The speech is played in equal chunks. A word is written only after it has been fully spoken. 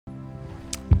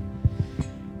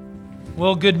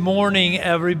Well, good morning,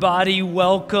 everybody.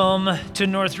 Welcome to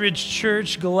Northridge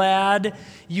Church. Glad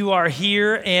you are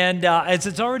here. And as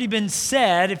it's already been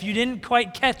said, if you didn't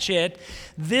quite catch it,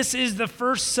 this is the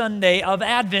first Sunday of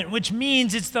Advent, which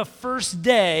means it's the first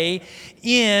day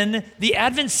in the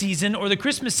Advent season or the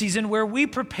Christmas season where we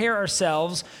prepare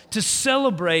ourselves to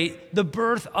celebrate the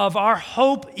birth of our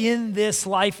hope in this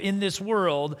life, in this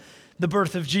world, the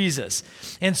birth of Jesus.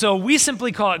 And so we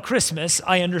simply call it Christmas,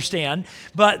 I understand,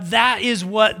 but that is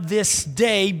what this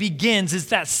day begins. It's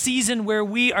that season where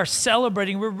we are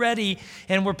celebrating, we're ready,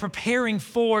 and we're preparing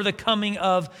for the coming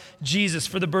of Jesus,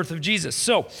 for the birth of Jesus.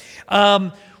 So,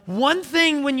 one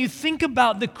thing when you think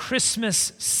about the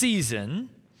Christmas season,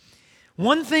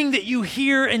 one thing that you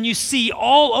hear and you see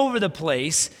all over the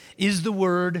place is the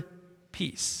word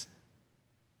peace,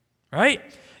 right?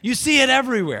 You see it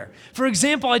everywhere. For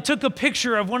example, I took a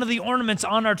picture of one of the ornaments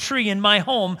on our tree in my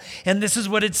home, and this is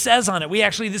what it says on it.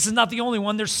 This is not the only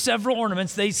one. There's several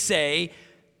ornaments. They say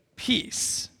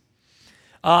peace.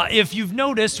 If you've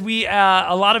noticed,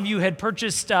 a lot of you had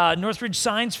purchased Northridge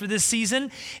signs for this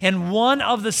season, and one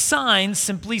of the signs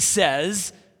simply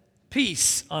says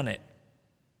peace on it.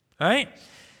 All right?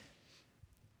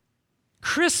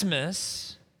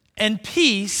 Christmas and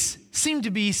peace seem to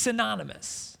be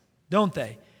synonymous, don't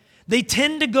they? They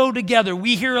tend to go together.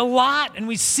 We hear a lot and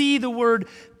we see the word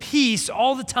peace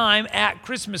all the time at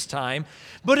Christmas time.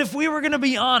 But if we were going to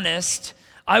be honest,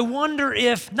 I wonder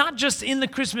if, not just in the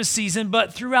Christmas season,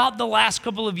 but throughout the last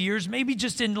couple of years, maybe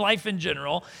just in life in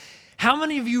general, how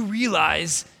many of you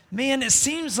realize, man, it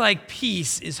seems like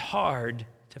peace is hard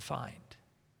to find?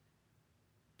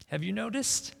 Have you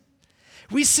noticed?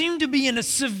 We seem to be in a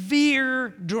severe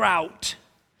drought,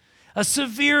 a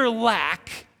severe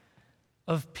lack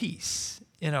of peace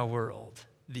in our world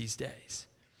these days.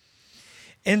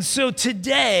 And so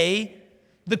today,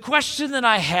 the question that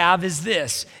I have is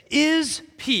this: is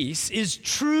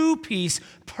true peace,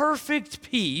 perfect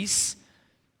peace,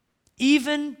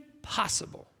 even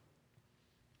possible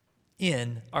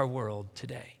in our world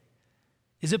today?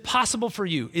 Is it possible for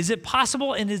you? Is it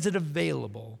possible, and is it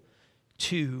available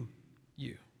to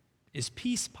you? Is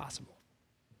peace possible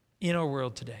in our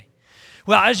world today?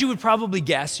 Well, as you would probably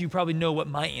guess, you probably know what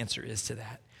my answer is to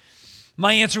that.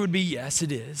 My answer would be yes,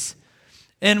 it is.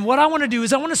 And what I want to do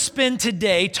is I want to spend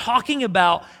today talking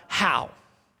about how.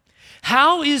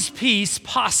 How is peace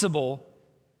possible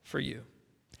for you?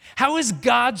 How is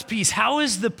God's peace, how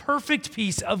is the perfect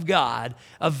peace of God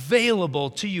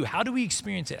available to you? How do we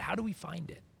experience it? How do we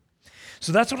find it?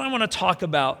 So that's what I want to talk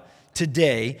about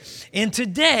today. And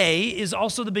today is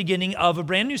also the beginning of a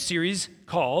brand new series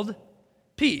called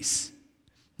Peace.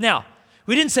 Now,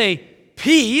 we didn't say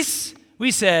peace,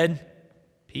 we said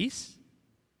peace.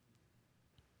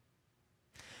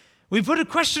 We put a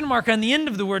question mark on the end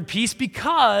of the word peace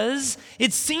because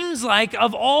it seems like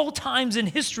of all times in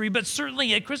history, but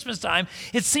certainly at Christmas time,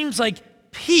 it seems like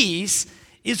peace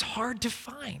is hard to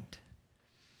find.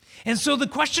 And so the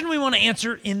question we want to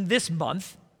answer in this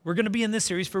month, we're going to be in this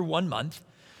series for 1 month,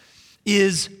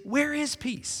 is where is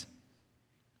peace?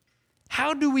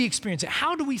 How do we experience it?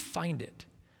 How do we find it?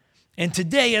 And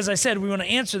today, as I said, we want to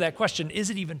answer that question, is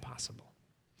it even possible?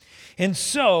 And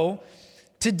so,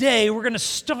 today we're going to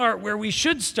start where we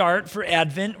should start for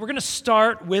Advent. We're going to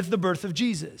start with the birth of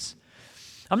Jesus.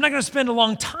 I'm not going to spend a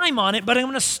long time on it, but I'm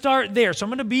going to start there. So I'm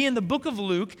going to be in the book of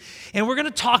Luke, and we're going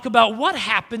to talk about what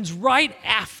happens right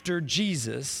after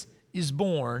Jesus is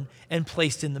born and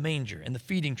placed in the manger, in the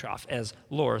feeding trough, as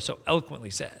Laura so eloquently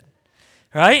said.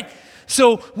 Right?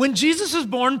 So when Jesus was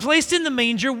born, placed in the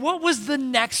manger, what was the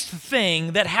next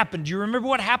thing that happened? Do you remember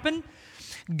what happened?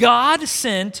 God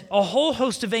sent a whole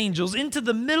host of angels into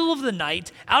the middle of the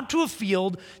night out to a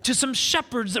field to some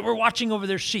shepherds that were watching over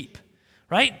their sheep,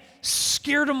 right?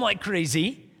 Scared them like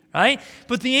crazy, right?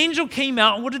 But the angel came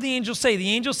out, and what did the angel say? The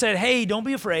angel said, hey, don't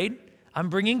be afraid. I'm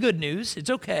bringing good news. It's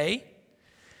okay.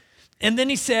 And then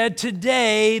he said,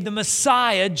 today the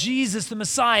Messiah, Jesus the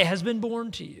Messiah, has been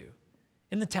born to you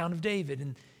in the town of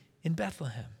David, in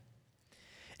Bethlehem.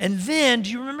 And then,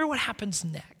 do you remember what happens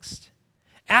next?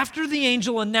 After the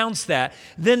angel announced that,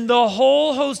 then the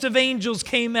whole host of angels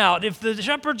came out. If the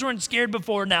shepherds weren't scared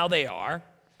before, now they are.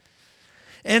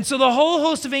 And so the whole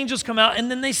host of angels come out,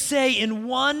 and then they say in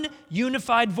one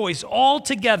unified voice, all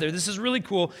together, this is really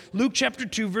cool, Luke chapter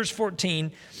 2, verse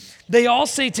 14, they all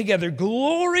say together,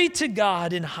 glory to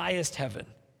God in highest heaven,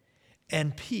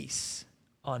 and peace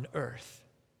on earth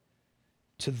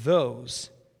to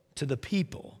the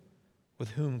people with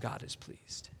whom God is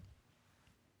pleased.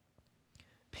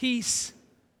 Peace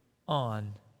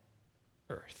on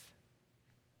earth.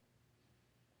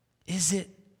 Is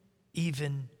it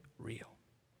even real.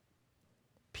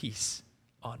 Peace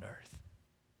on earth.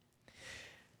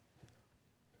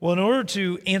 Well, in order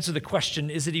to answer the question,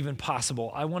 is it even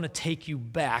possible, I want to take you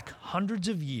back hundreds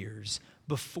of years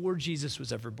before Jesus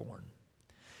was ever born.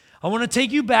 I want to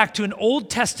take you back to an Old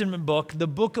Testament book, the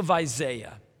book of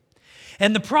Isaiah.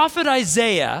 And the prophet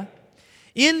Isaiah,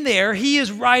 in there, he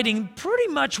is writing pretty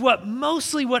much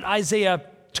mostly what Isaiah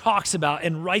talks about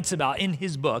and writes about in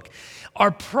his book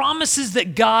are promises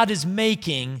that God is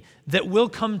making that will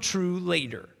come true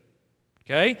later.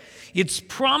 Okay? It's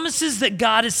promises that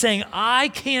God is saying, I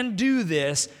can do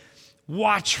this,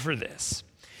 watch for this.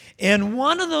 And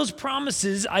one of those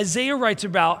promises Isaiah writes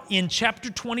about in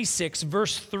chapter 26,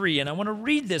 verse 3, and I want to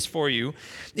read this for you.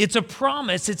 It's a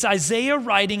promise. It's Isaiah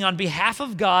writing on behalf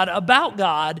of God, about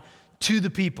God, to the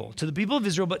people of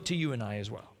Israel, but to you and I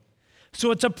as well.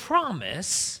 So it's a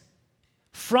promise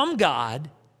from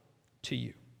God to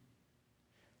you.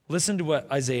 Listen to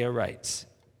what Isaiah writes.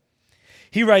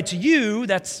 He writes, you,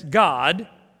 that's God,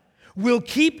 will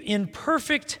keep in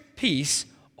perfect peace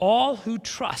all who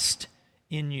trust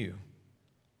in you,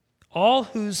 all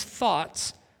whose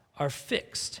thoughts are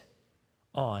fixed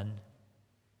on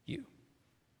you.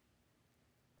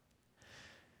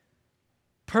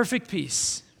 Perfect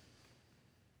peace.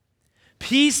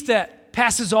 Peace that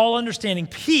passes all understanding.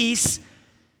 Peace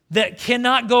that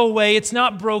cannot go away. It's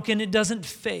not broken. It doesn't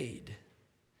fade.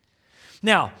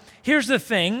 Now, here's the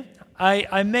thing.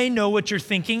 I may know what you're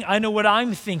thinking. I know what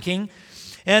I'm thinking.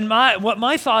 And what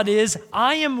my thought is,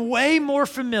 I am way more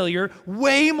familiar,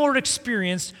 way more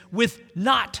experienced with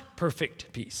not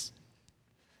perfect peace.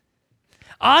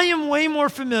 I am way more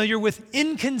familiar with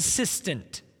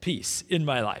inconsistent peace in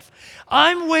my life.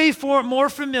 I'm way more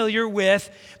familiar with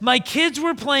my kids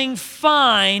were playing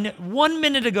fine 1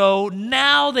 minute ago.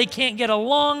 Now they can't get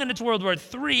along and it's World War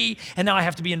III and now I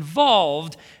have to be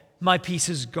involved. My peace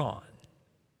is gone.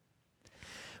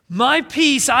 My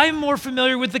peace, I'm more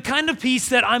familiar with the kind of peace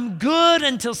that I'm good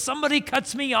until somebody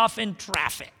cuts me off in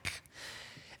traffic.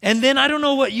 And then I don't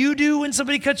know what you do when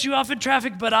somebody cuts you off in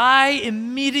traffic, but I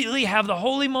immediately have the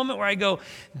holy moment where I go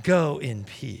in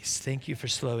peace. Thank you for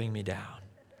slowing me down.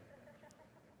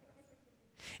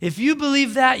 If you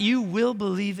believe that, you will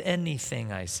believe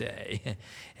anything I say.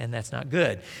 And that's not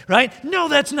good, right? No,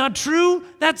 that's not true.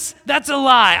 That's a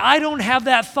lie. I don't have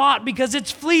that thought because it's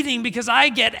fleeting, because I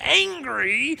get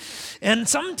angry. And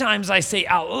sometimes I say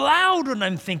out loud when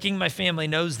I'm thinking, my family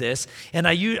knows this, and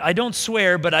I don't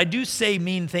swear, but I do say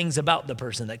mean things about the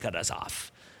person that cut us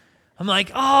off. I'm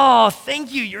like, oh,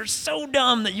 thank you. You're so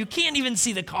dumb that you can't even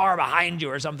see the car behind you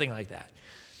or something like that.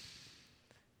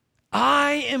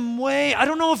 I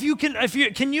don't know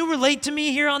if can you relate to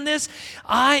me here on this?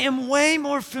 I am way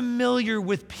more familiar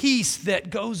with peace that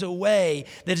goes away,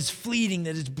 that is fleeting,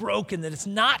 that is broken, that is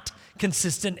not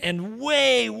consistent, and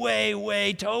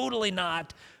way, totally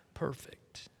not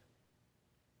perfect.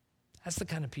 That's the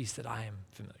kind of peace that I am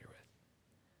familiar with.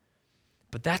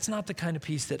 But that's not the kind of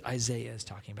peace that Isaiah is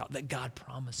talking about, that God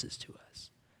promises to us.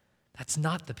 That's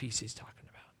not the peace he's talking about.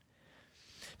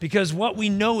 Because what we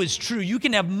know is true. You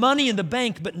can have money in the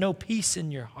bank, but no peace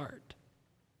in your heart.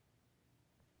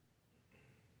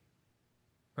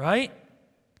 Right?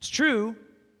 It's true.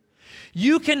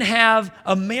 You can have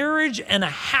a marriage and a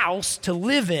house to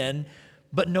live in,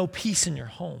 but no peace in your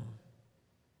home.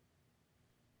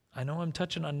 I know I'm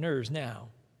touching on nerves now.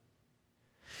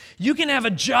 You can have a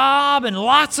job and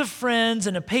lots of friends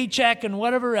and a paycheck and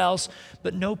whatever else,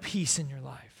 but no peace in your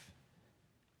life.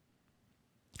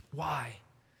 Why?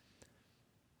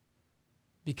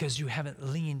 Because you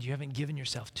haven't given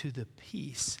yourself to the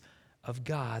peace of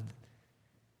God,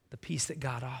 the peace that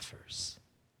God offers.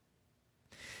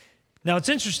 Now, it's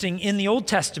interesting, in the Old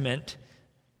Testament,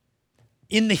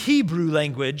 in the Hebrew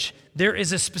language, there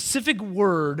is a specific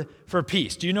word for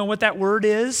peace. Do you know what that word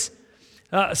is?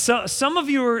 Some of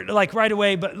you are like right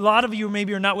away, but a lot of you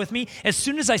maybe are not with me. As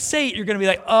soon as I say it, you're going to be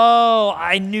like, oh,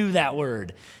 I knew that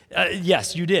word.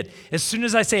 Yes, you did. As soon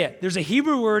as I say it, there's a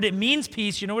Hebrew word. It means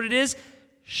peace. You know what it is?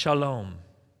 Shalom.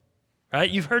 Right?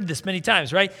 You've heard this many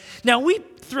times, right? Now, we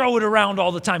throw it around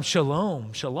all the time.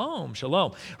 Shalom, shalom,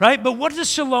 shalom. Right? But what does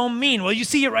shalom mean? Well, you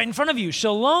see it right in front of you.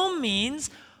 Shalom means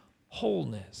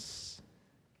wholeness.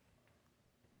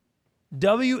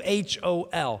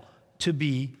 W-H-O-L, to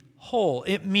be whole.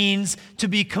 It means to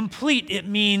be complete. It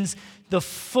means the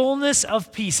fullness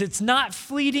of peace. It's not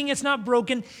fleeting. It's not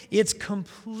broken. It's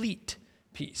complete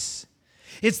peace.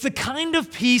 It's the kind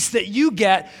of peace that you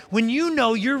get when you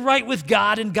know you're right with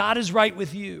God and God is right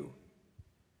with you.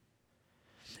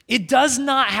 It does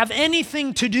not have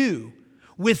anything to do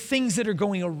with things that are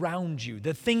going around you,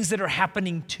 the things that are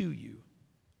happening to you.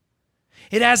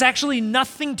 It has actually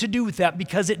nothing to do with that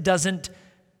because it doesn't,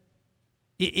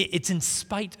 it's in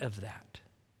spite of that.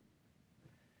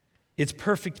 It's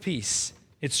perfect peace.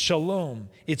 It's shalom.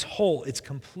 It's whole. It's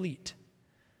complete.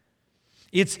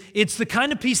 It's the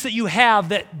kind of peace that you have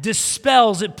that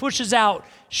dispels, it pushes out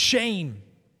shame.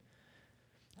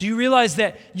 Do you realize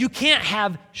that you can't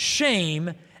have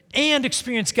shame and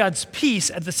experience God's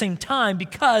peace at the same time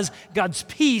because God's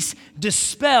peace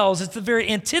dispels, it's the very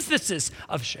antithesis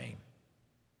of shame.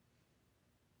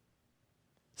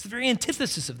 It's the very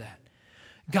antithesis of that.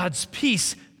 God's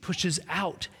peace pushes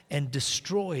out and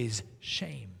destroys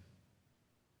shame.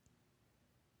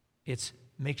 It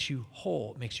makes you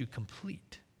whole, makes you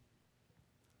complete.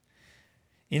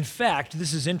 In fact,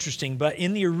 this is interesting, but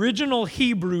in the original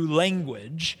Hebrew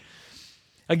language,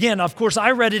 again, of course,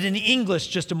 I read it in English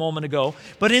just a moment ago,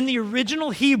 but in the original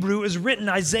Hebrew, it was written,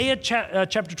 Isaiah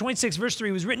chapter 26, verse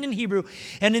 3 was written in Hebrew,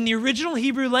 and in the original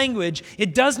Hebrew language,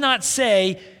 it does not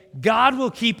say, God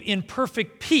will keep in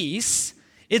perfect peace.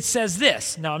 It says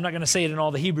this. Now, I'm not going to say it in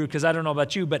all the Hebrew because I don't know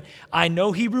about you, but I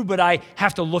know Hebrew, but I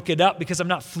have to look it up because I'm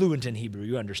not fluent in Hebrew,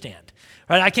 you understand.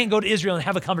 Right? I can't go to Israel and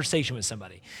have a conversation with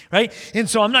somebody, right? And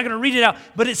so I'm not going to read it out,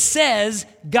 but it says,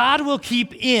 God will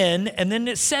keep in, and then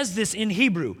it says this in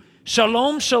Hebrew,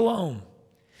 shalom, shalom.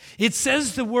 It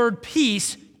says the word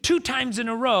peace 2 times in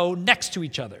a row next to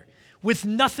each other with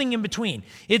nothing in between.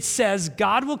 It says,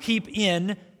 God will keep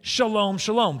in shalom,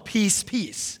 shalom, peace,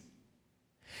 peace.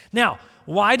 Now,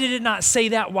 why did it not say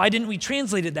that? Why didn't we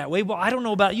translate it that way? Well, I don't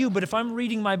know about you, but if I'm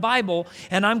reading my Bible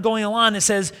and I'm going along, it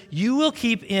says, you will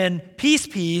keep in peace,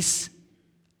 peace,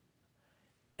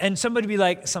 and somebody be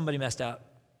like, somebody messed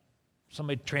up.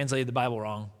 Somebody translated the Bible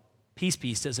wrong. Peace,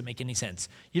 peace doesn't make any sense.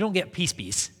 You don't get peace,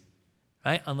 peace,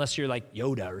 right? Unless you're like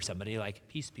Yoda or somebody like,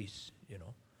 peace, peace, you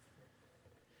know.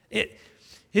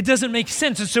 It doesn't make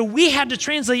sense. And so we had to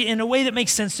translate it in a way that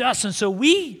makes sense to us. And so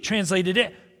we translated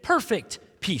it perfect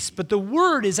peace. But the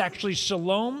word is actually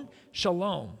shalom,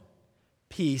 shalom,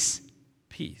 peace,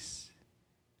 peace.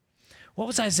 What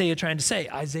was Isaiah trying to say?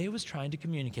 Isaiah was trying to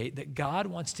communicate that God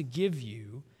wants to give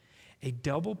you a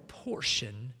double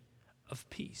portion of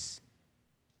peace.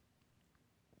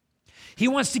 He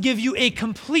wants to give you a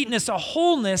completeness, a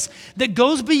wholeness that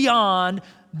goes beyond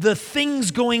the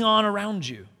things going on around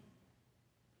you.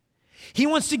 He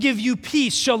wants to give you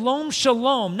peace, shalom,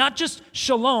 shalom, not just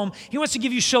shalom. He wants to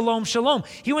give you shalom, shalom.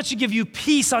 He wants to give you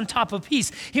peace on top of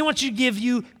peace. He wants to give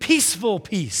you peaceful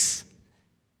peace.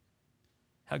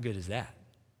 How good is that?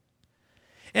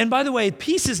 And by the way,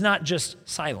 peace is not just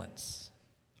silence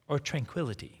or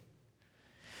tranquility.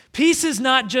 Peace is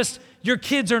not just your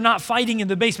kids are not fighting in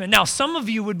the basement. Now, some of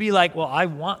you would be like, well, I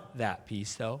want that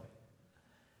peace, though.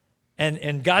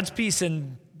 And God's peace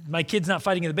and my kids not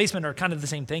fighting in the basement are kind of the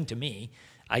same thing to me.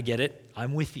 I get it.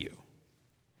 I'm with you.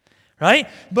 Right?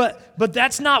 But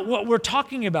that's not what we're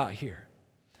talking about here.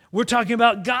 We're talking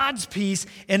about God's peace,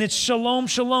 and it's shalom,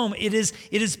 shalom. It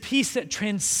is peace that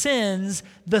transcends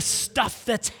the stuff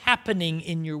that's happening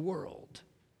in your world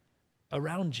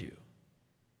around you.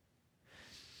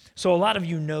 So a lot of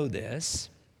you know this,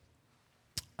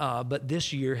 but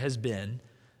this year has been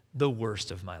the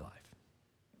worst of my life.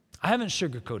 I haven't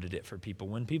sugarcoated it for people.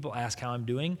 When people ask how I'm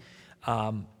doing,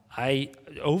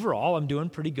 overall I'm doing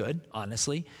pretty good,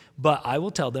 honestly, but I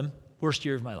will tell them, worst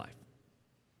year of my life.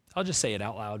 I'll just say it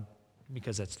out loud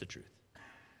because that's the truth.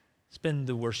 It's been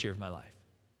the worst year of my life.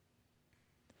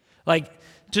 Like,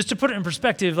 just to put it in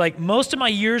perspective, like most of my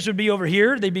years would be over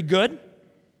here, they'd be good.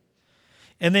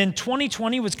 And then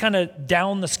 2020 was kind of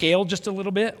down the scale just a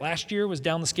little bit. Last year was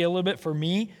down the scale a little bit for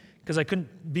me, because I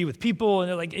couldn't be with people,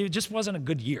 and it just wasn't a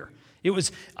good year. It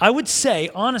was, I would say,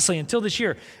 honestly, until this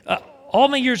year, all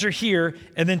my years are here,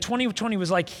 and then 2020 was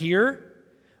like here,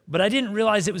 but I didn't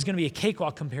realize it was going to be a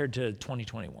cakewalk compared to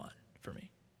 2021 for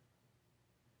me.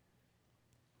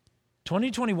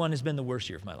 2021 has been the worst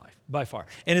year of my life, by far.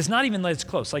 And it's not even that it's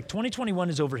close. Like 2021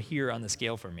 is over here on the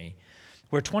scale for me,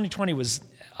 where 2020 was,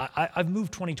 I've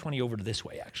moved 2020 over to this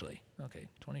way, actually. Okay,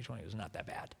 2020 was not that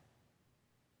bad,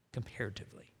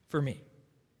 comparatively. For me.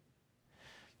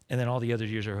 And then all the other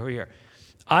years are over here.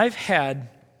 I've had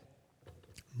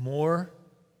more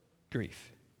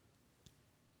grief,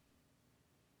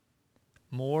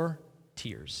 more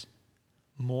tears,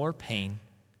 more pain,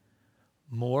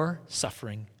 more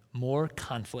suffering, more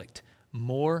conflict,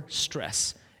 more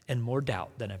stress, and more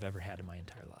doubt than I've ever had in my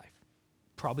entire life,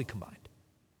 probably combined.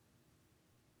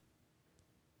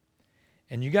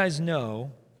 And you guys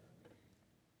know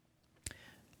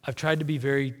I've tried to be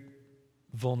very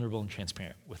vulnerable and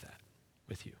transparent with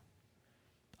you.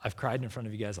 I've cried in front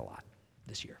of you guys a lot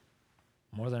this year,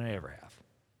 more than I ever have.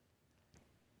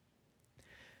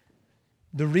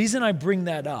 The reason I bring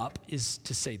that up is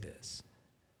to say this.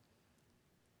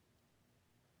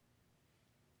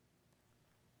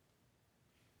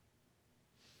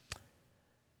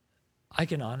 I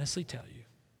can honestly tell you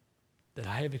that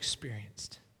I have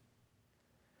experienced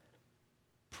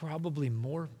probably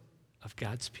more of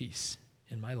God's peace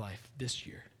in my life this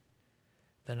year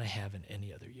than I have in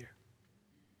any other year.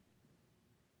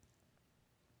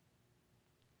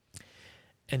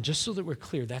 And just so that we're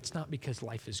clear, that's not because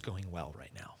life is going well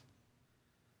right now.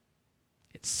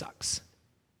 It sucks.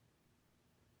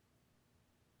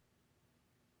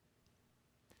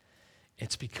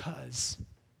 It's because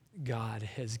God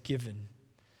has given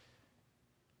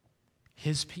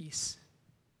his peace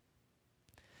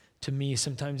to me.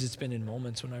 Sometimes it's been in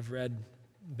moments when I've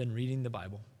been reading the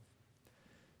Bible.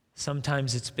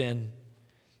 Sometimes it's been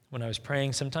when I was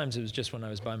praying. Sometimes it was just when I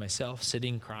was by myself,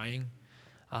 sitting, crying.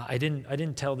 I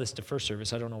didn't tell this to first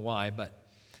service. I don't know why, but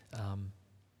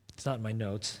it's not in my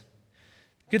notes.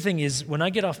 Good thing is, when I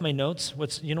get off my notes,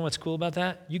 you know what's cool about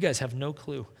that? You guys have no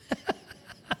clue.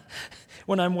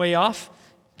 When I'm way off,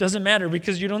 doesn't matter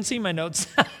because you don't see my notes.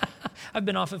 I've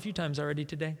been off a few times already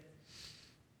today.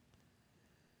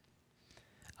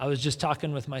 I was just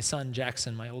talking with my son,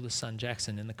 Jackson, my oldest son,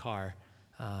 Jackson, in the car.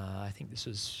 I think this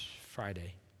was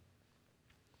Friday.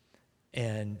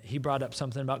 And he brought up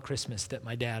something about Christmas that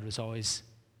my dad was always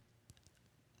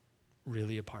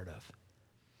really a part of.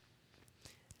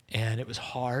 And it was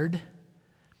hard,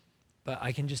 but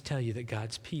I can just tell you that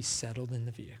God's peace settled in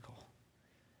the vehicle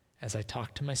as I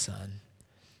talked to my son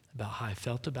about how I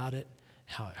felt about it,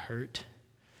 how it hurt,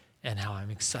 and how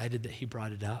I'm excited that he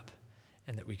brought it up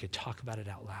and that we could talk about it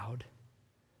out loud.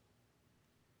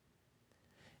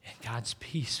 And God's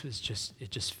peace was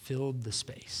just filled the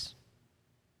space.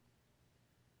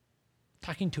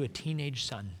 Talking to a teenage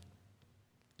son.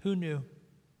 Who knew?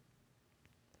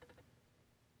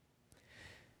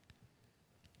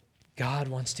 God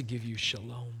wants to give you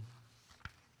shalom,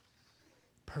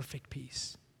 perfect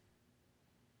peace.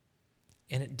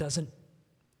 And it doesn't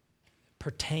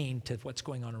pertain to what's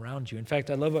going on around you. In fact,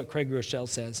 I love what Craig Rochelle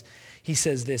says. He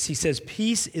says this. He says,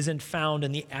 peace isn't found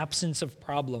in the absence of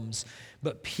problems,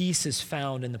 but peace is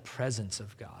found in the presence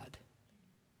of God.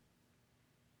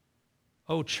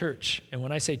 Oh, church, and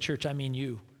when I say church, I mean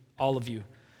you, all of you.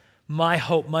 My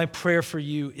hope, my prayer for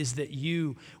you is that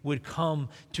you would come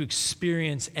to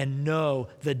experience and know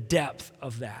the depth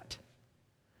of that.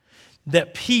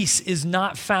 That peace is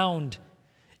not found.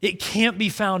 It can't be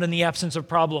found in the absence of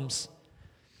problems.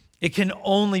 It can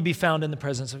only be found in the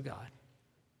presence of God.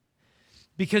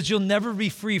 Because you'll never be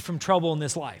free from trouble in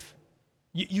this life.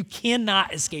 You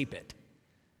cannot escape it.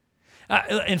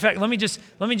 In fact, let me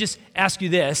just ask you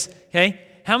this, okay?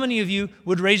 How many of you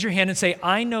would raise your hand and say,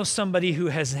 I know somebody who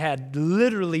has had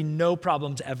literally no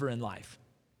problems ever in life?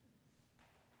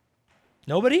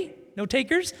 Nobody? No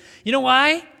takers? You know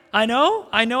why? I know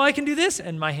I can do this,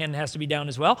 and my hand has to be down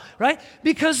as well, right?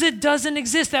 Because it doesn't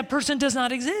exist. That person does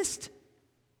not exist.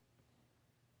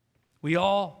 We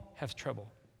all have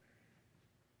trouble.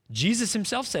 Jesus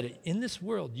himself said it. In this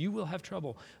world, you will have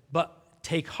trouble, but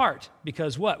take heart,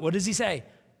 because what? What does he say?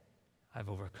 I've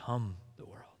overcome the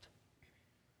world.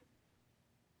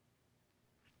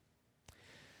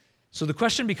 So the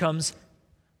question becomes,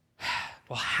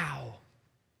 well, how?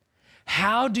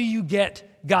 How do you get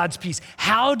God's peace?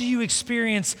 How do you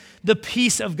experience the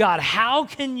peace of God? How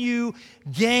can you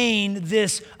gain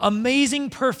this amazing,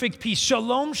 perfect peace,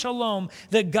 shalom, shalom,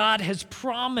 that God has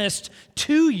promised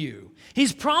to you?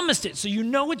 He's promised it, so you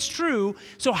know it's true.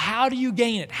 So how do you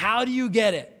gain it? How do you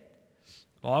get it?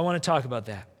 Well, I want to talk about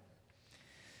that.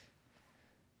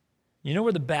 You know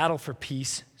where the battle for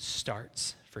peace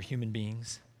starts for human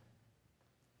beings?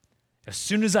 As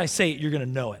soon as I say it, you're going to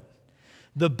know it.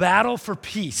 The battle for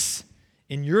peace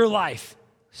in your life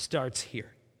starts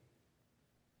here.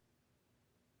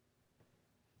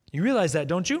 You realize that,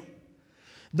 don't you?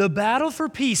 The battle for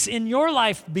peace in your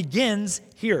life begins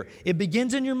here. It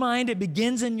begins in your mind. It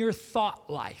begins in your thought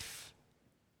life.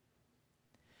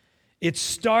 It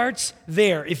starts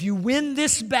there. If you win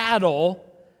this battle,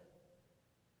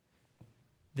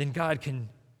 then God can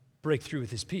break through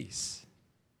with his peace.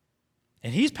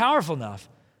 And he's powerful enough,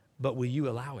 but will you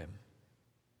allow him?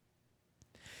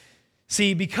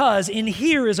 See, because in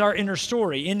here is our inner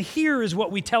story. In here is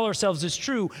what we tell ourselves is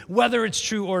true, whether it's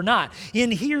true or not.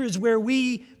 In here is where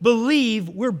we believe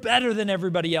we're better than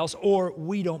everybody else, or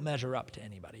we don't measure up to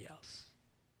anybody else.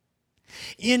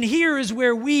 In here is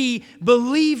where we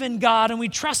believe in God and we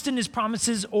trust in his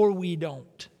promises, or we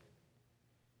don't.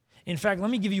 In fact, let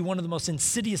me give you one of the most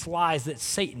insidious lies that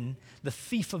Satan, the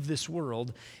thief of this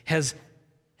world, has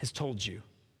told you.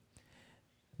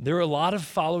 There are a lot of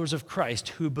followers of Christ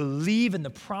who believe in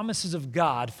the promises of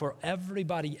God for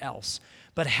everybody else,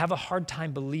 but have a hard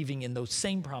time believing in those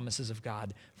same promises of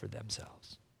God for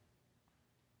themselves.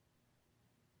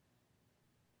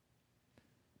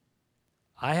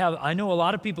 I know a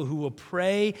lot of people who will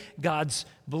pray God's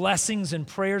blessings and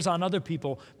prayers on other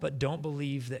people, but don't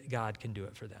believe that God can do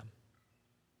it for them.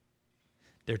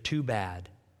 They're too bad,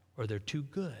 or they're too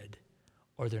good,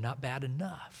 or they're not bad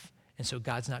enough, and so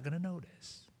God's not going to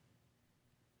notice.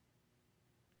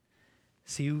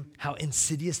 See how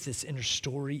insidious this inner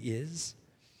story is?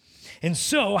 And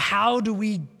so, how do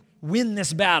we win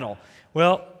this battle?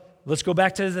 Well, let's go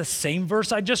back to the same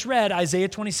verse I just read, Isaiah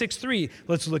 26:3.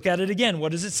 Let's look at it again.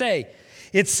 What does it say?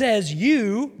 It says,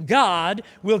 you, God,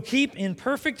 will keep in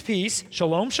perfect peace,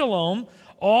 shalom, shalom,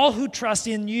 all who trust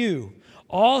in you,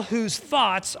 all whose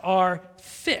thoughts are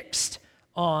fixed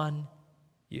on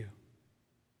you.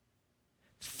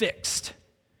 Fixed.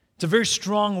 It's a very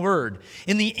strong word.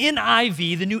 In the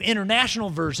NIV, the New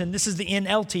International Version, this is the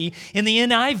NLT, in the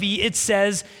NIV it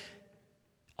says,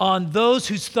 on those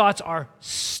whose thoughts are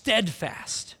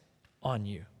steadfast on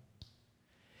you.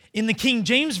 In the King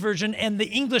James Version and the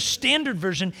English Standard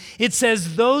Version, it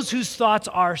says those whose thoughts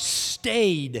are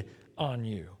stayed on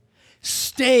you.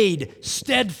 Stayed,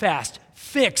 steadfast,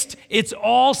 fixed. It's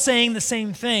all saying the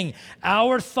same thing.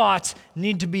 Our thoughts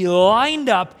need to be lined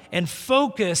up and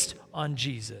focused on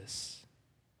Jesus.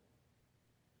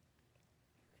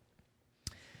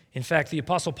 In fact, the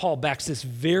Apostle Paul backs this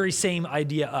very same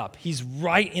idea up. He's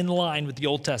right in line with the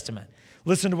Old Testament.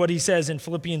 Listen to what he says in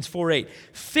Philippians 4:8.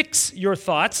 Fix your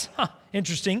thoughts.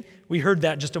 Interesting. We heard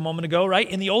that just a moment ago, right?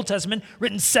 In the Old Testament,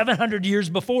 written 700 years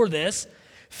before this.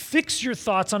 Fix your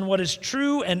thoughts on what is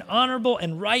true and honorable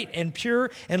and right and pure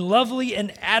and lovely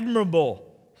and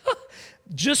admirable.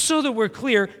 Just so that we're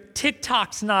clear,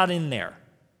 TikTok's not in there.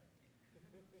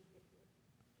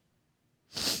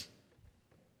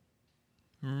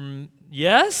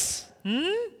 Yes?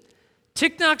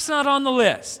 TikTok's not on the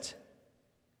list.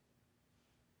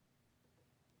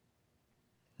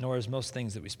 Nor is most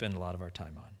things that we spend a lot of our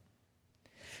time on.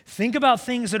 Think about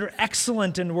things that are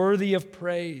excellent and worthy of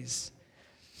praise.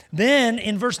 Then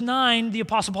in verse 9, the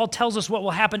Apostle Paul tells us what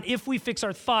will happen if we fix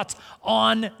our thoughts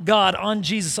on God, on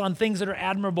Jesus, on things that are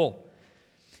admirable.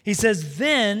 He says,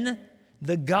 then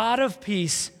the God of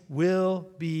peace will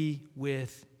be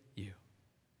with you.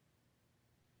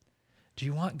 Do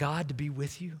you want God to be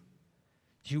with you?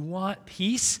 Do you want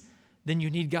peace? Then you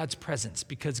need God's presence,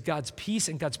 because God's peace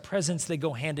and God's presence, they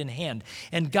go hand in hand.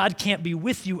 And God can't be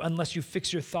with you unless you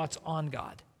fix your thoughts on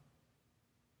God.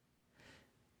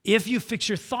 If you fix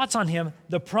your thoughts on him,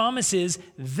 the promise is,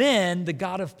 then the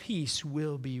God of peace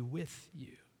will be with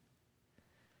you.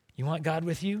 You want God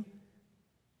with you?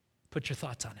 Put your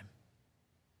thoughts on him.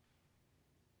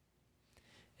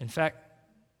 In fact,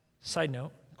 side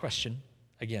note, question,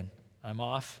 again, I'm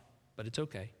off, but it's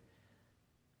okay.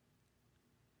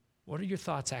 What are your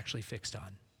thoughts actually fixed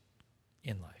on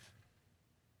in life?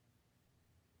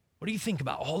 What do you think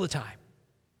about all the time?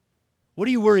 What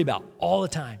do you worry about all the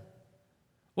time?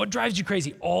 What drives you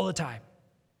crazy all the time?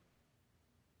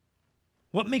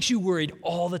 What makes you worried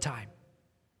all the time?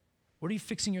 What are you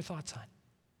fixing your thoughts on?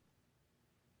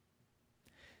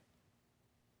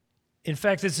 In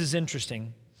fact, this is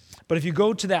interesting, but if you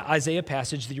go to that Isaiah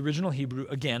passage, the original Hebrew,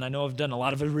 again, I know I've done a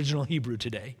lot of original Hebrew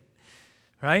today,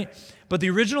 right? But the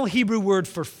original Hebrew word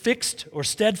for fixed or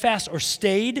steadfast or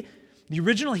stayed, the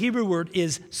original Hebrew word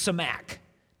is samak.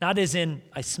 Not as in,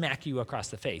 I smack you across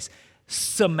the face.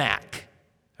 Samak,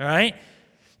 all right?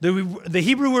 The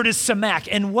Hebrew word is samak,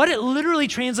 and what it literally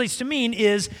translates to mean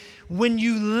is when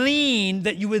you lean,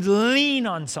 that you would lean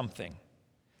on something.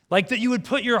 Like that you would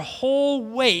put your whole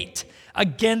weight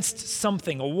against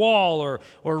something, a wall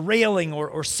or railing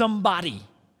or somebody.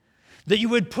 That you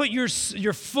would put your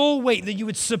full weight, that you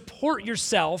would support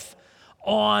yourself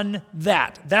on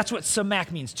that. That's what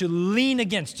samak means, to lean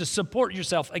against, to support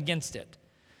yourself against it.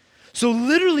 So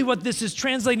literally what this is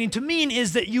translating to mean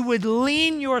is that you would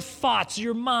lean your thoughts,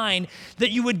 your mind,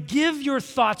 that you would give your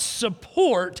thoughts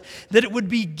support, that it would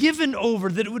be given over,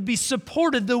 that it would be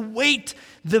supported, the weight,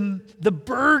 the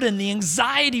burden, the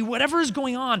anxiety, whatever is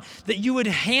going on, that you would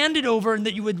hand it over and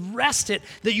that you would rest it,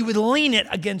 that you would lean it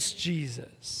against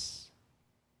Jesus.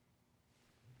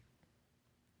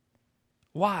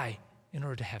 Why? In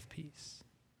order to have peace.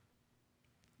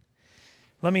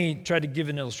 Let me try to give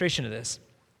an illustration of this.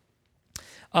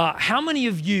 How many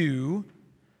of you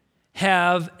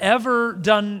have ever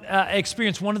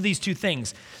experienced one of these two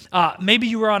things? Maybe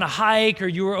you were on a hike or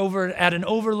you were over at an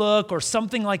overlook or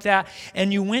something like that,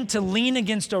 and you went to lean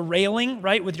against a railing,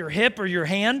 right, with your hip or your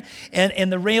hand,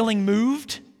 and the railing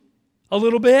moved a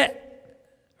little bit,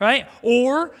 right?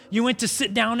 Or you went to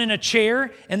sit down in a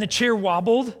chair and the chair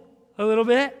wobbled a little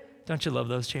bit. Don't you love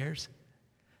those chairs,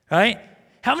 right?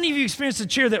 How many of you experienced a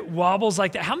chair that wobbles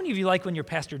like that? How many of you like when your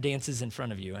pastor dances in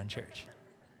front of you in church?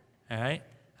 All right?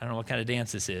 I don't know what kind of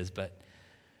dance this is, but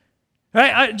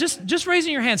right, just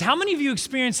raising your hands. How many of you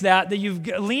experienced that you've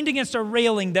leaned against a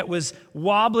railing that was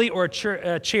wobbly or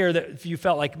a chair that you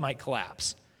felt like might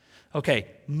collapse? Okay,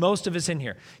 most of us in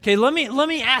here. Okay, let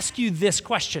me ask you this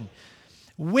question.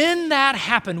 When that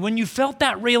happened, when you felt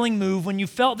that railing move, when you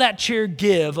felt that chair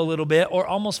give a little bit or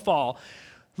almost fall,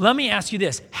 let me ask you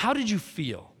this. How did you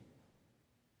feel?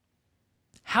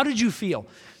 How did you feel?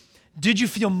 Did you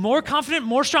feel more confident,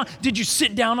 more strong? Did you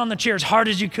sit down on the chair as hard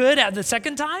as you could at the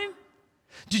second time?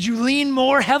 Did you lean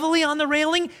more heavily on the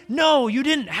railing? No, you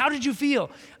didn't. How did you feel?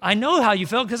 I know how you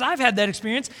felt because I've had that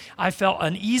experience. I felt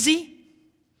uneasy.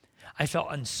 I felt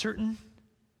uncertain.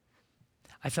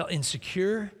 I felt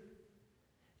insecure.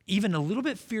 Even a little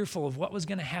bit fearful of what was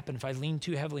going to happen if I leaned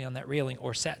too heavily on that railing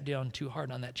or sat down too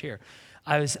hard on that chair.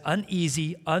 I was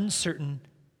uneasy, uncertain,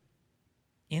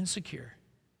 insecure,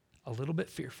 a little bit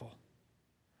fearful.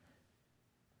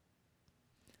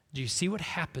 Do you see what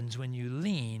happens when you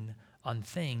lean on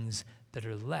things that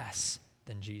are less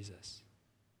than Jesus?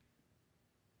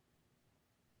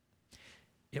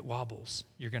 It wobbles.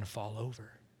 You're going to fall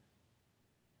over.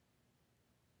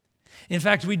 In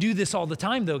fact, we do this all the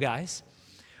time, though, guys.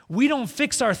 We don't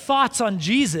fix our thoughts on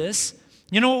Jesus.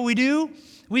 You know what we do?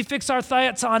 We fix our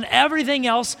thoughts on everything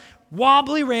else,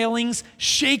 wobbly railings,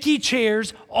 shaky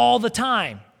chairs all the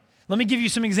time. Let me give you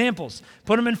some examples.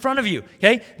 Put them in front of you,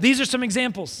 okay? These are some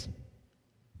examples.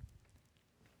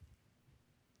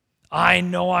 I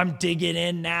know I'm digging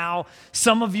in now.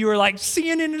 Some of you are like,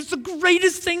 CNN is the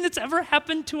greatest thing that's ever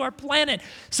happened to our planet.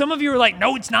 Some of you are like,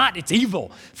 no, it's not. It's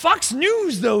evil. Fox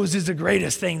News, though, is the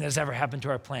greatest thing that's ever happened to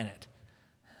our planet.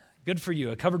 Good for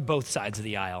you. I covered both sides of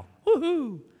the aisle.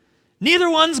 Woohoo. Neither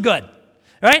one's good,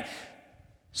 right?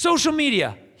 Social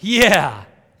media, yeah.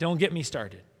 Don't get me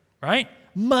started, right?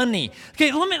 Money.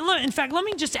 Okay, let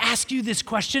me just ask you this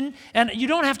question, and you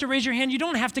don't have to raise your hand. You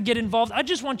don't have to get involved. I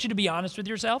just want you to be honest with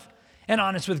yourself and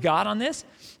honest with God on this,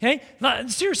 okay?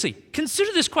 Seriously,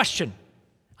 consider this question.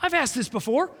 I've asked this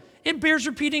before. It bears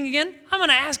repeating again. I'm going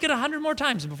to ask it 100 more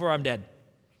times before I'm dead,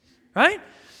 right?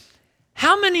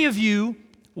 How many of you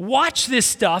watch this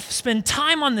stuff, spend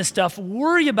time on this stuff,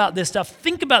 worry about this stuff,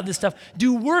 think about this stuff,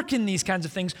 do work in these kinds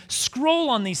of things, scroll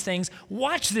on these things,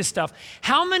 watch this stuff?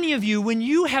 How many of you, when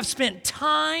you have spent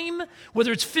time,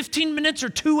 whether it's 15 minutes or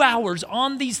 2 hours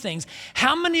on these things,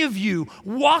 how many of you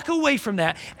walk away from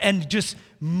that and just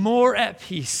more at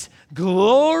peace,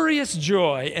 glorious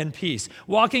joy and peace,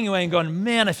 walking away and going,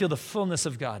 man, I feel the fullness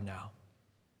of God now?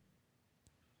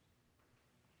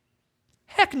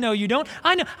 Heck no, you don't.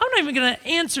 I know. I'm not even going to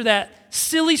answer that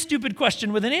silly, stupid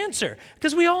question with an answer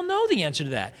because we all know the answer to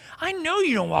that. I know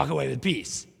you don't walk away with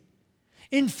peace.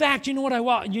 In fact, you know what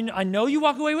I know you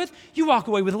walk away with? You walk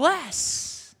away with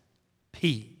less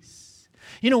peace.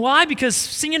 You know why? Because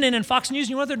CNN and Fox News,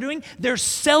 you know what they're doing? They're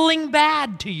selling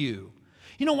bad to you.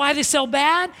 You know why they sell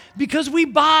bad? Because we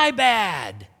buy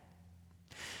bad.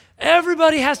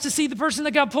 Everybody has to see the person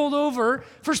that got pulled over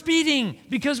for speeding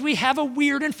because we have a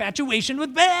weird infatuation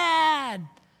with bad.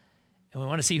 And we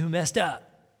want to see who messed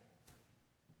up.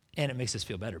 And it makes us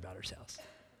feel better about ourselves.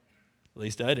 At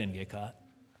least I didn't get caught.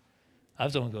 I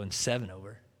was only going 7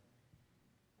 over.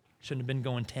 Shouldn't have been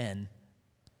going 10.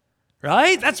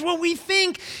 Right? That's what we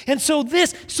think. And so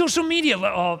this social media,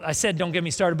 I said don't get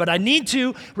me started, but I need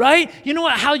to, right? You know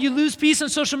how you lose peace on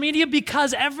social media?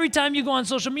 Because every time you go on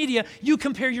social media, you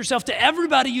compare yourself to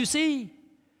everybody you see.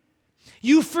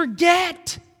 You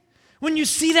forget when you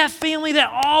see that family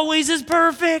that always is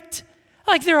perfect.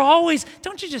 Like they're always,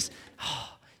 don't you just,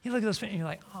 you look at those families and you're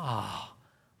like,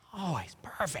 always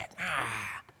perfect.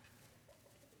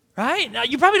 Right? Now,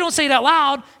 you probably don't say it out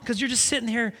loud because you're just sitting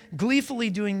here gleefully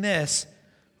doing this,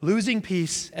 losing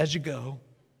peace as you go.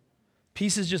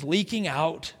 Peace is just leaking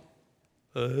out.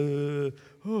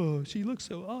 She looks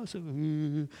so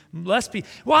awesome. Less peace.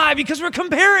 Why? Because we're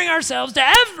comparing ourselves to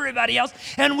everybody else,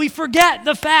 and we forget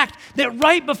the fact that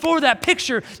right before that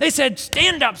picture, they said,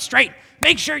 stand up straight,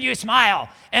 make sure you smile.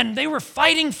 And they were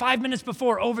fighting 5 minutes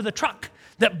before over the truck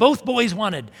that both boys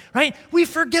wanted, right? We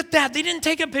forget that. They didn't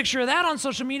take a picture of that on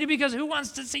social media because who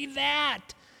wants to see that?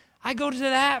 I go to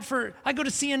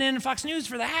CNN and Fox News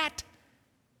for that.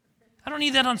 I don't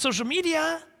need that on social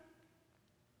media.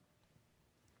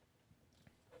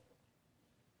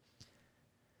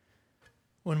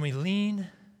 When we lean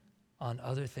on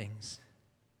other things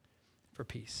for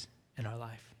peace in our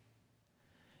life,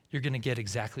 you're going to get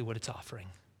exactly what it's offering,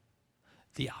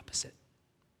 the opposite.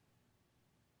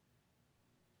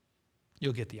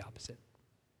 You'll get the opposite.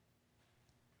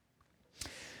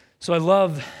 So I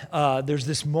love, there's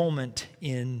this moment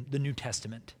in the New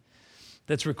Testament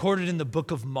that's recorded in the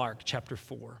book of Mark, chapter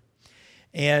 4.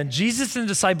 And Jesus and the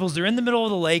disciples, they're in the middle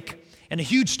of the lake, and a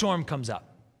huge storm comes up.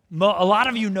 A lot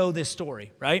of you know this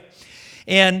story, right?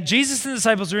 And Jesus and the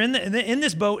disciples are in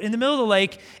this boat in the middle of the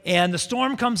lake, and the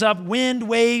storm comes up, wind,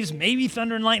 waves, maybe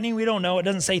thunder and lightning. We don't know. It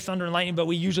doesn't say thunder and lightning, but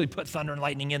we usually put thunder and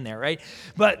lightning in there, right?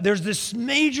 But there's this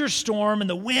major storm, and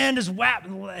the wind is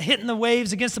hitting the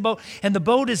waves against the boat, and the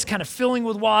boat is kind of filling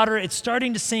with water. It's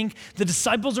starting to sink. The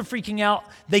disciples are freaking out.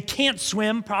 They can't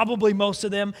swim, probably most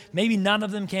of them. Maybe none of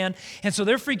them can. And so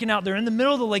they're freaking out. They're in the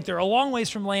middle of the lake. They're a long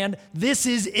ways from land. This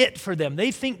is it for them.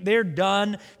 They think they're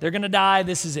done. They're going to die.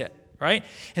 This is it. Right?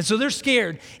 And so they're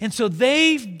scared. And so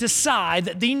they decide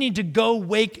that they need to go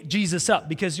wake Jesus up,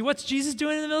 because what's Jesus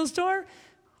doing in the middle of the storm?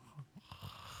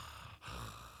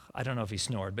 I don't know if he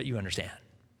snored, but you understand.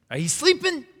 Right? He's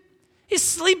sleeping. He's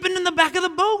sleeping in the back of the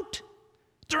boat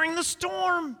during the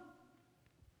storm.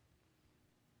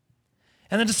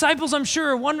 And the disciples, I'm sure,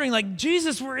 are wondering, like,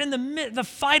 Jesus, we're in the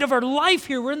fight of our life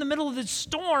here. We're in the middle of this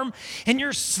storm, and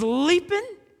you're sleeping?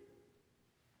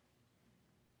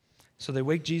 So they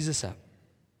wake Jesus up,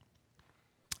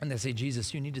 and they say,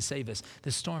 Jesus, you need to save us.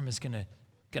 This storm is going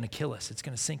to kill us. It's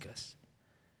going to sink us.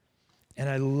 And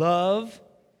I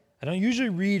don't usually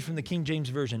read from the King James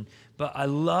Version, but I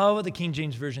love what the King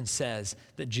James Version says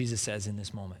that Jesus says in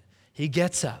this moment. He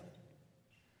gets up.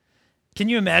 Can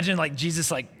you imagine, like, Jesus,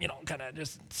 kind of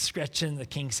just stretching the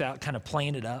kinks out, kind of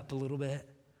playing it up a little bit?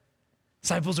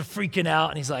 Disciples are freaking out,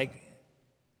 and he's like,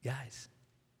 guys,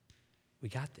 we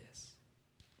got this.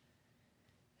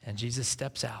 And Jesus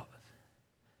steps out,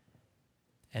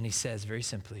 and he says very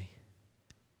simply,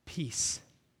 peace,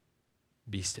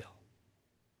 be still.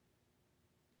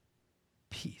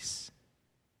 Peace,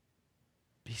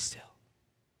 be still.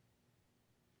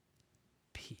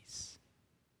 Peace,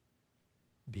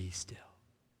 be still.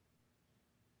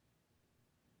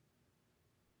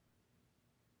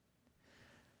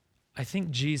 I think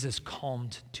Jesus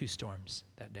calmed 2 storms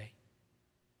that day,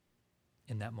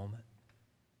 in that moment.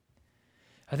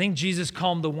 I think Jesus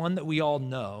calmed the one that we all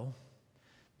know,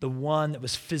 the one that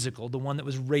was physical, the one that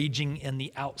was raging in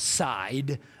the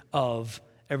outside of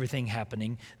everything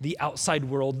happening, the outside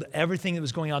world, everything that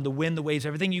was going on, the wind, the waves,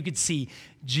 everything you could see.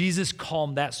 Jesus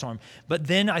calmed that storm. But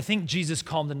then I think Jesus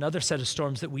calmed another set of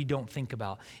storms that we don't think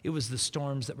about. It was the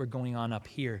storms that were going on up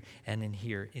here and in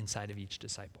here inside of each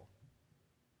disciple.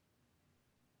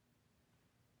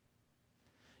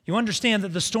 You understand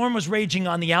that the storm was raging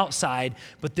on the outside,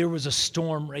 but there was a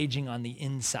storm raging on the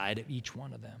inside of each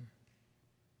one of them.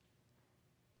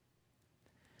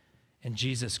 And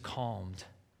Jesus calmed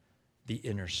the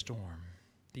inner storm,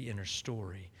 the inner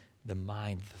story, the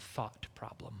mind, the thought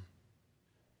problem.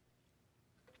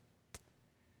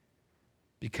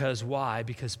 Because why?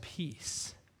 Because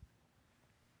peace.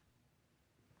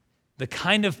 The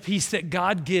kind of peace that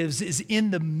God gives is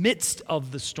in the midst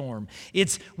of the storm.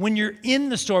 It's when you're in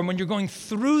the storm, when you're going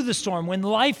through the storm, when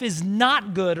life is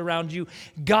not good around you,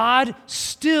 God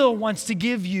still wants to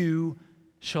give you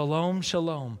shalom,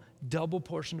 shalom, double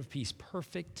portion of peace,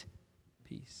 perfect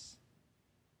peace.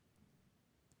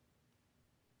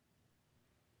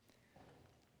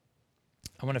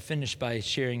 I want to finish by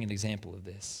sharing an example of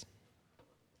this.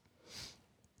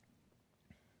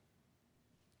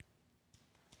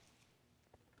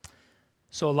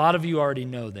 So a lot of you already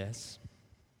know this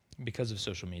because of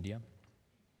social media.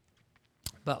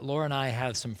 But Laura and I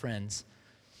have some friends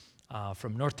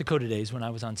from North Dakota days when I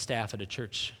was on staff at a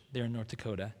church there in North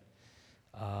Dakota.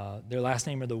 Their last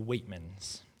name are the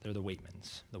Waitmans. They're the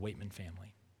Waitmans, the Waitman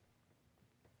family.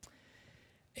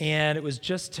 And it was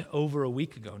just over a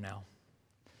week ago now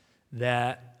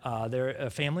that they're a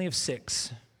family of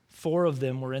 6. 4 of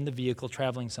them were in the vehicle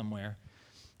traveling somewhere,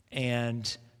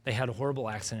 and they had a horrible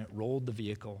accident, rolled the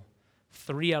vehicle.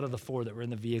 3 out of the 4 that were in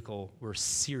the vehicle were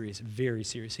serious, very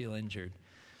seriously injured,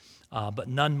 but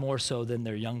none more so than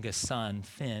their youngest son,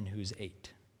 Finn, who's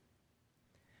 8.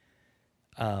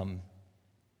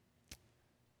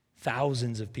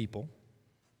 Thousands of people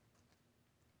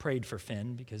prayed for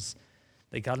Finn because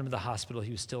they got him to the hospital.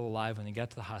 He was still alive when they got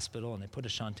to the hospital, and they put a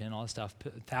shunt in, all this stuff.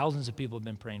 Thousands of people have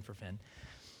been praying for Finn.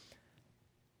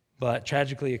 But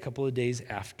tragically, a couple of days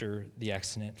after the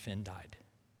accident, Finn died.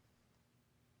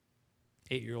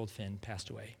 8-year-old Finn passed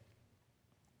away.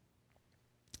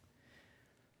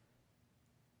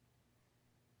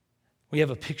 We have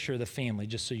a picture of the family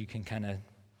just so you can kind of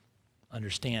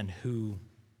understand who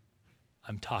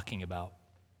I'm talking about.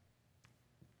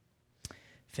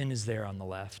 Finn is there on the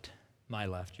left, my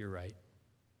left, your right.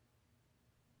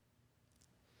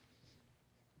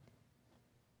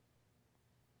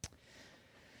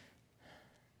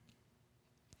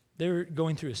 They're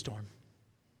going through a storm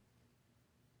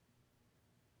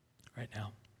right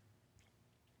now,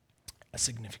 a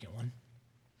significant one.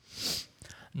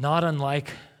 Not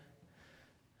unlike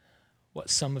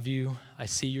what some of you, I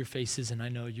see your faces, and I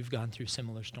know you've gone through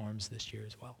similar storms this year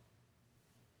as well.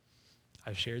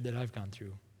 I've shared that I've gone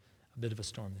through a bit of a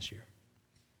storm this year.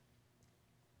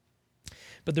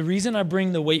 But the reason I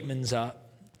bring the Waitmans up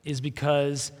is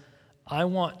because I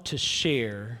want to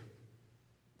share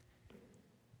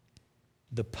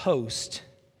the post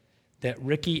that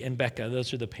Ricky and Becca,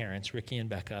 those are the parents, Ricky and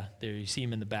Becca, there you see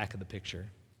them in the back of the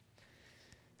picture.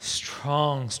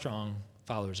 Strong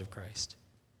followers of Christ.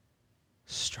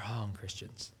 Strong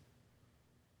Christians.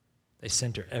 They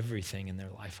center everything in their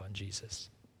life on Jesus.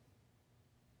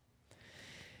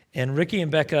 And Ricky and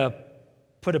Becca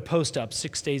put a post up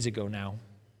 6 days ago now.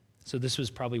 So this was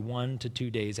probably 1 to 2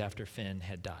 days after Finn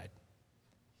had died.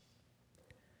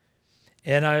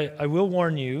 And I will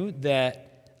warn you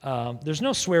that there's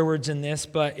no swear words in this,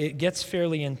 but it gets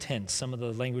fairly intense. Some of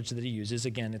the language that he uses,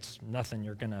 again, it's nothing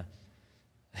you're gonna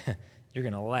you're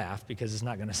gonna laugh because it's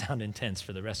not gonna sound intense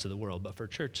for the rest of the world. But for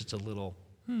church, it's a little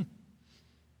And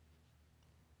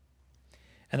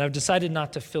I've decided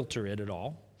not to filter it at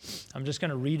all. I'm just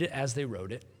gonna read it as they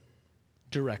wrote it,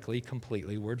 directly,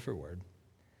 completely, word for word.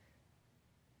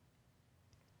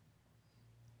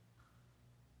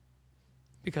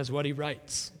 Because what he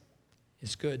writes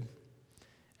is good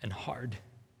and hard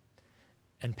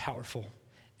and powerful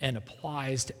and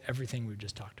applies to everything we've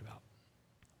just talked about.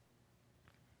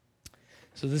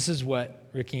 So this is what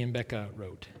Ricky and Becca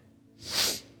wrote.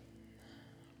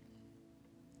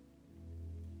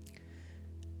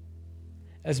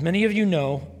 As many of you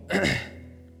know,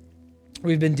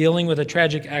 we've been dealing with a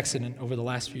tragic accident over the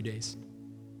last few days.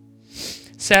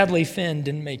 Sadly, Finn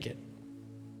didn't make it.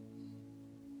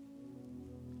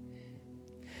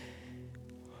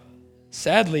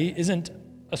 Sadly isn't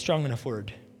a strong enough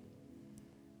word.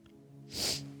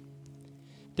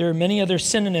 There are many other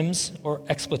synonyms or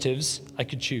expletives I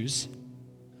could choose.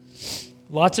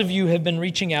 Lots of you have been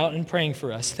reaching out and praying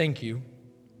for us. Thank you.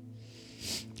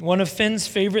 One of Finn's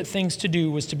favorite things to do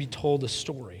was to be told a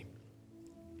story.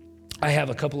 I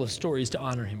have a couple of stories to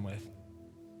honor him with.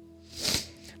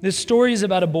 This story is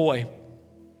about a boy.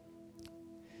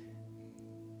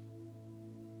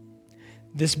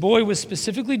 This boy was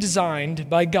specifically designed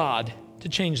by God to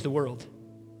change the world.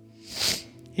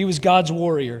 He was God's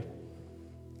warrior.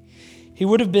 He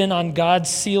would have been on God's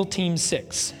SEAL Team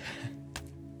 6.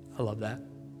 I love that.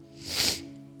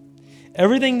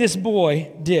 Everything this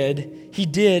boy did, he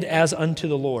did as unto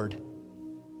the Lord.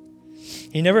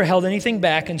 He never held anything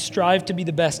back and strived to be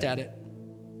the best at it.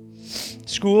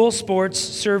 School, sports,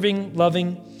 serving,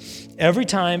 loving, every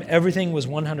time, everything was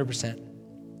 100%.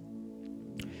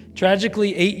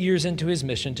 Tragically, 8 years into his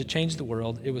mission to change the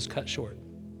world, it was cut short.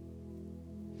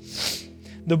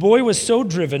 The boy was so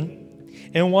driven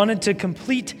and wanted to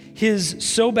complete his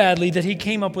so badly that he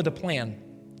came up with a plan.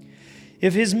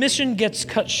 If his mission gets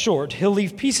cut short, he'll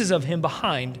leave pieces of him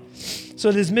behind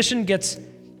so that his mission gets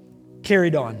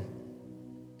carried on.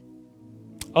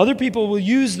 Other people will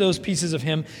use those pieces of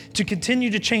him to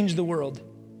continue to change the world.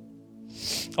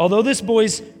 Although this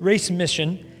boy's race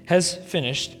mission has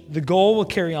finished, the goal will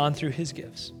carry on through his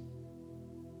gifts.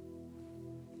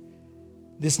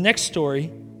 This next story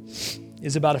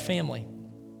is about a family.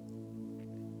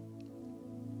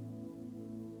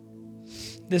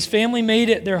 This family made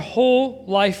it their whole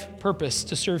life purpose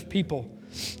to serve people,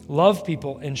 love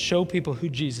people, and show people who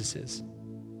Jesus is.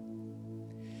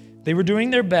 They were doing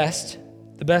their best,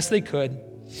 the best they could,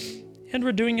 and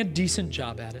were doing a decent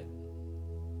job at it.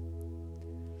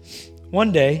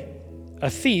 One day, a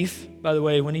thief, by the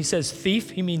way, when he says thief,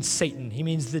 he means Satan. He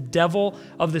means the devil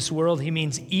of this world. He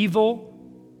means evil.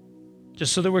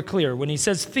 Just so that we're clear, when he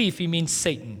says thief, he means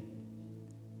Satan.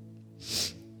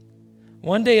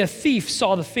 One day, a thief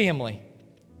saw the family.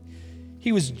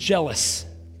 He was jealous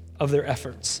of their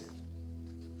efforts.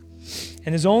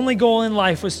 And his only goal in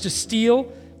life was to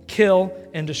steal, kill,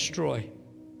 and destroy.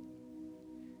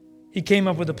 He came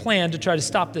up with a plan to try to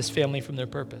stop this family from their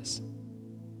purpose.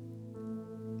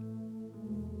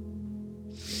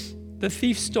 The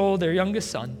thief stole their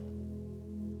youngest son.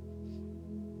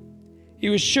 He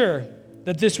was sure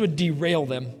that this would derail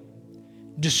them,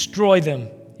 destroy them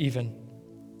even.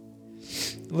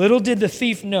 Little did the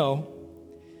thief know,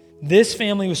 this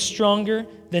family was stronger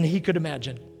than he could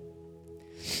imagine.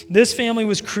 This family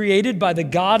was created by the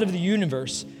God of the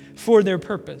universe for their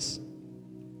purpose.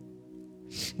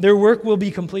 Their work will be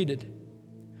completed.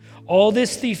 All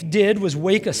this thief did was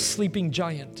wake a sleeping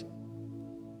giant.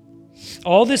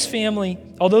 Although this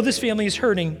family is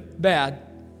hurting bad,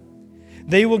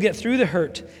 they will get through the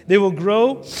hurt. They will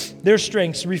grow their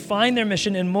strengths, refine their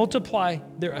mission, and multiply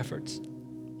their efforts.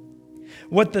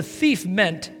 What the thief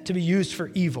meant to be used for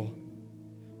evil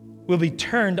will be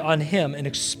turned on him and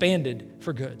expanded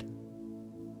for good.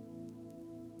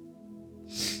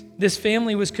 This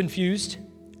family was confused,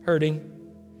 hurting,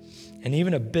 and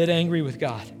even a bit angry with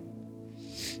God.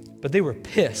 But they were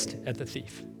pissed at the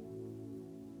thief.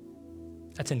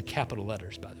 That's in capital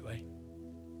letters, by the way.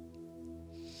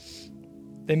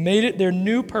 They made it their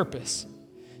new purpose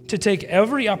to take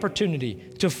every opportunity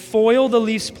to foil the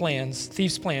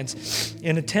thief's plans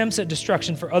in attempts at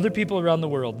destruction for other people around the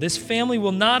world. This family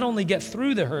will not only get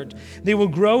through the hurt, they will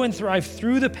grow and thrive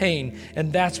through the pain,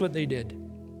 and that's what they did.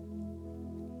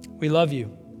 We love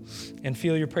you and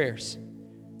feel your prayers.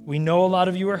 We know a lot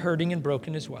of you are hurting and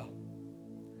broken as well.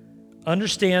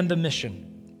 Understand the mission.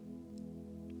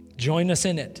 Join us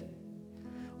in it.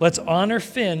 Let's honor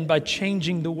Finn by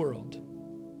changing the world.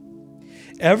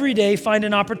 Every day, find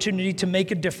an opportunity to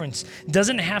make a difference. It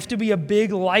doesn't have to be a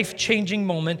big, life-changing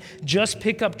moment. Just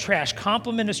pick up trash.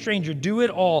 Compliment a stranger. Do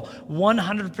it all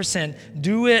 100%.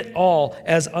 Do it all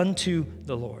as unto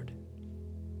the Lord.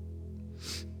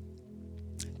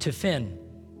 To Finn,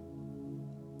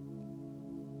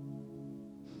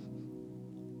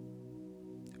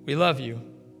 we love you.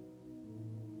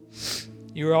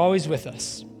 You are always with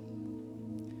us.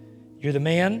 You're the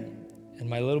man and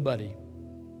my little buddy.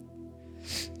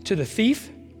 To the thief,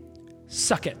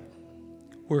 suck it.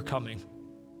 We're coming.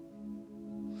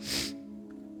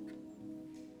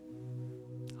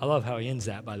 I love how he ends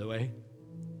that, by the way.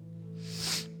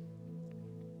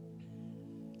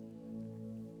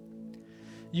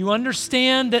 You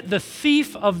understand that the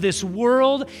thief of this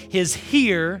world is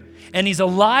here, and he's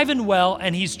alive and well,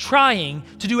 and he's trying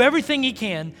to do everything he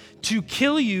can to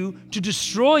kill you, to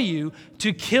destroy you,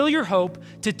 to kill your hope,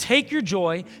 to take your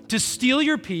joy, to steal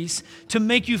your peace, to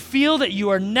make you feel that you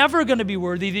are never going to be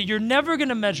worthy, that you're never going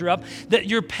to measure up, that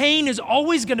your pain is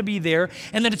always going to be there,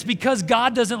 and that it's because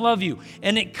God doesn't love you.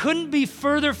 And it couldn't be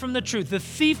further from the truth. The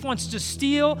thief wants to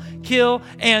steal, kill,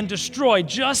 and destroy,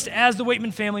 just as the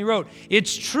Waitman family wrote.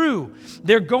 It's true.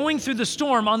 They're going through the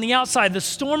storm on the outside. The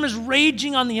storm is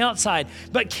raging on the outside.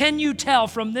 But can you tell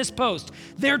from this post?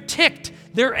 They're ticked.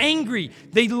 They're angry.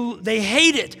 They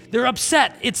hate it. They're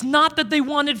upset. It's not that they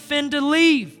wanted Finn to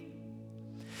leave,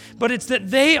 but it's that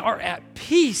they are at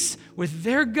peace with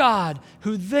their God,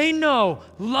 who they know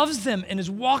loves them and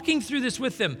is walking through this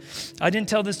with them. I didn't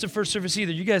tell this to First Service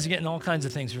either. You guys are getting all kinds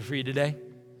of things for free today.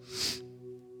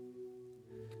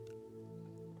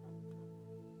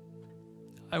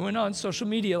 I went on social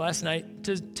media last night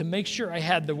to make sure I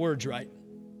had the words right.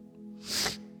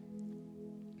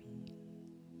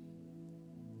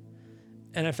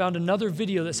 And I found another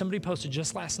video that somebody posted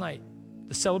just last night.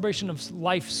 The celebration of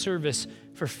life service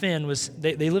for Finn was,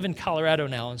 they live in Colorado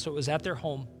now, and so it was at their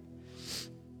home.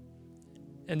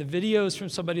 And the video is from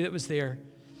somebody that was there,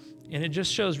 and it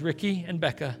just shows Ricky and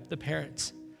Becca, the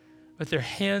parents, with their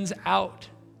hands out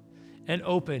and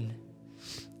open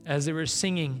as they were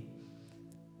singing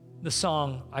the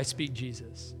song, I Speak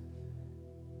Jesus.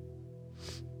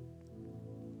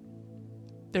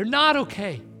 They're not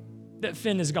okay that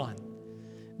Finn is gone.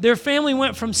 Their family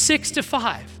went from 6 to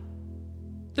 5.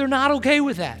 They're not okay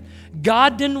with that.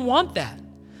 God didn't want that.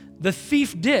 The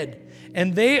thief did.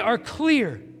 And they are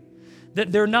clear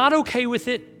that they're not okay with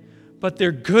it, but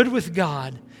they're good with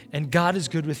God, and God is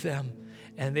good with them.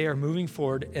 And they are moving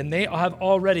forward, and they have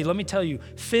already, let me tell you,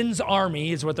 Finn's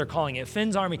army is what they're calling it.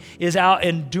 Finn's army is out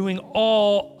and doing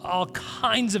all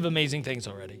kinds of amazing things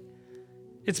already.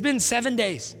 It's been 7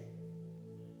 days.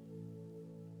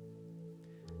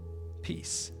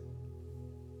 Peace.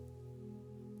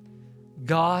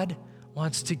 God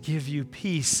wants to give you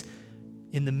peace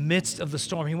in the midst of the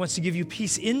storm. He wants to give you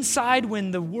peace inside when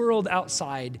the world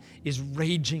outside is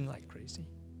raging like crazy.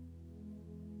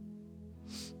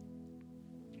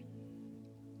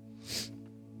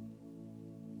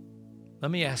 Let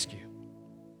me ask you,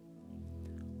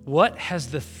 what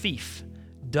has the thief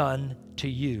done to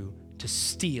you to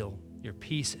steal your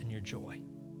peace and your joy?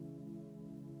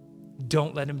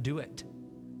 Don't let him do it.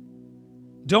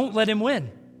 Don't let him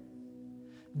win.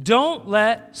 Don't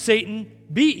let Satan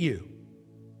beat you.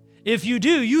 If you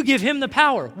do, you give him the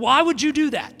power. Why would you do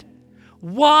that?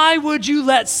 Why would you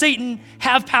let Satan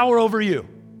have power over you?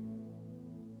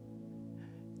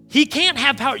 He can't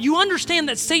have power. You understand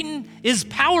that Satan is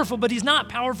powerful, but he's not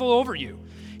powerful over you.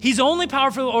 He's only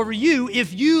powerful over you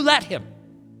if you let him.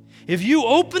 If you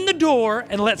open the door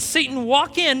and let Satan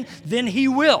walk in, then he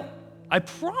will. I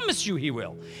promise you he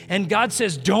will. And God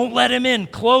says, don't let him in.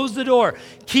 Close the door.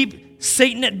 Keep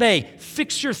Satan at bay.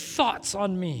 Fix your thoughts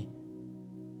on me.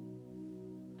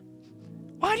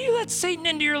 Why do you let Satan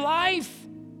into your life?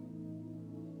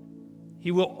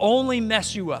 He will only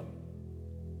mess you up.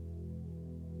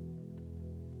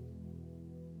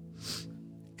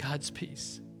 God's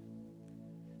peace.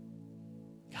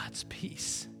 God's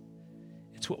peace.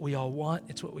 It's what we all want.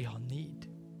 It's what we all need.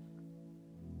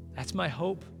 That's my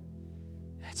hope.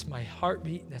 That's my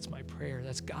heartbeat. That's my prayer.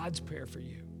 That's God's prayer for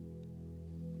you.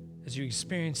 As you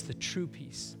experience the true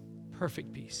peace,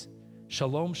 perfect peace,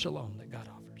 shalom, shalom that God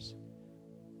offers.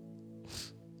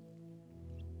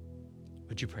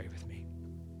 Would you pray with me?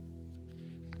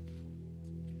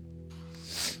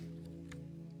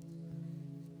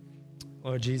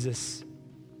 Lord Jesus,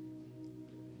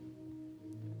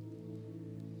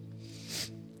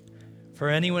 for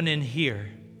anyone in here,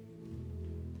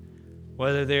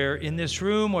 whether they're in this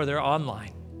room or they're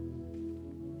online,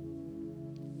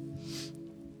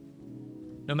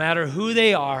 no matter who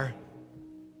they are,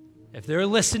 if they're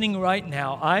listening right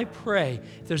now, I pray,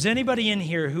 if there's anybody in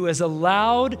here who has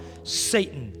allowed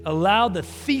Satan, allowed the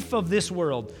thief of this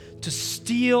world to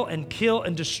steal and kill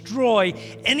and destroy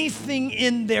anything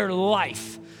in their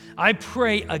life, I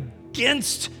pray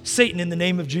against Satan in the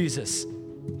name of Jesus.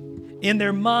 In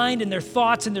their mind, in their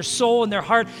thoughts, in their soul, in their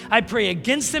heart, I pray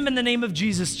against them in the name of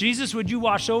Jesus. Jesus, would you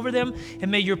wash over them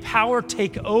and may your power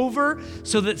take over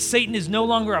so that Satan is no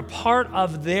longer a part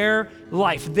of their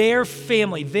life, their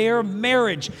family, their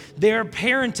marriage, their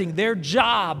parenting, their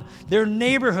job, their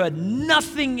neighborhood.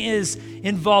 Nothing is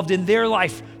involved in their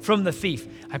life from the thief.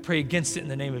 I pray against it in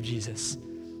the name of Jesus.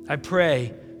 I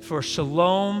pray for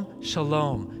shalom,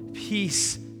 shalom,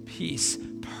 peace, peace,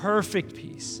 perfect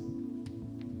peace.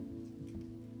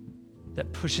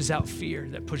 That pushes out fear,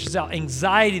 that pushes out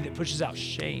anxiety, that pushes out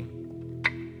shame.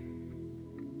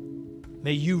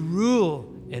 May you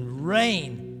rule and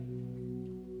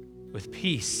reign with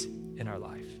peace in our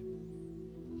life.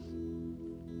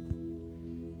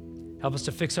 Help us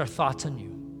to fix our thoughts on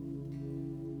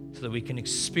you so that we can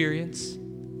experience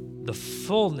the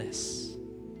fullness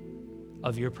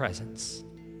of your presence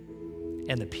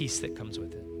and the peace that comes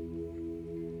with it.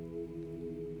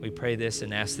 We pray this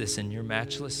and ask this in your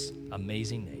matchless,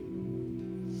 amazing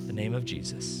name, the name of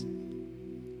Jesus.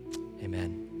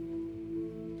 Amen.